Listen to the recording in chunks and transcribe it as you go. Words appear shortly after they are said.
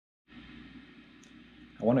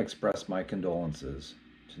I want to express my condolences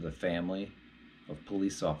to the family of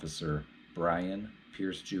police officer Brian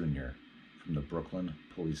Pierce Jr. from the Brooklyn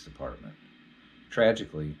Police Department.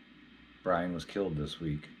 Tragically, Brian was killed this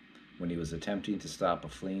week when he was attempting to stop a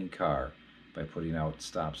fleeing car by putting out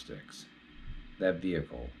stop sticks. That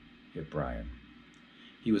vehicle hit Brian.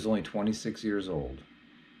 He was only 26 years old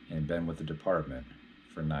and had been with the department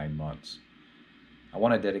for 9 months. I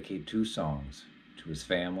want to dedicate 2 songs to his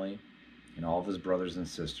family and all of his brothers and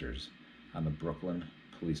sisters on the Brooklyn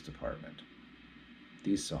Police Department.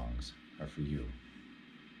 These songs are for you.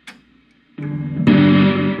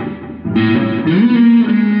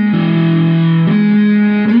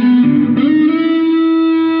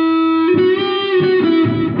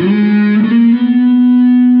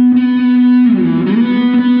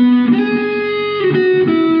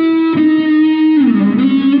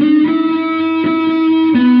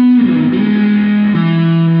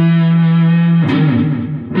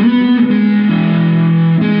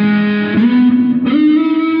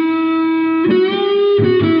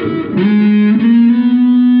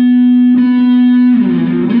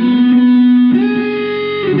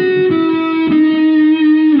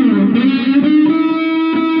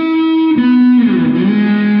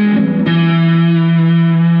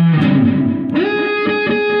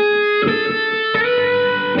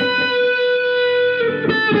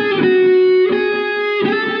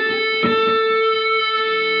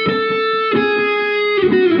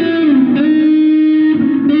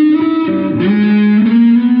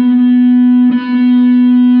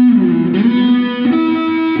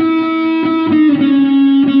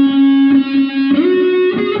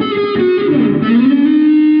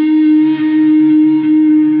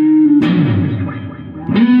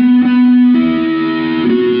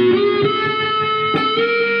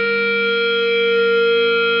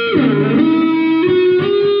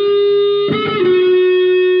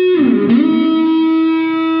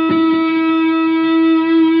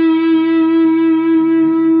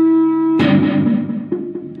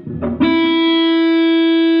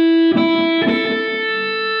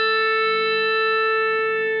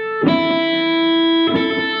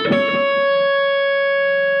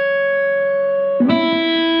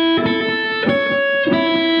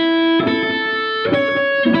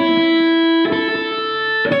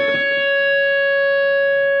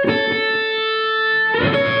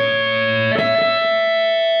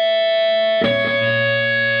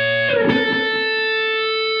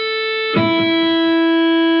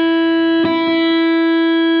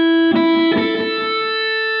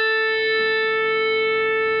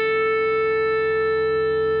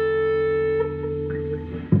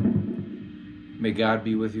 May God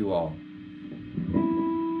be with you all.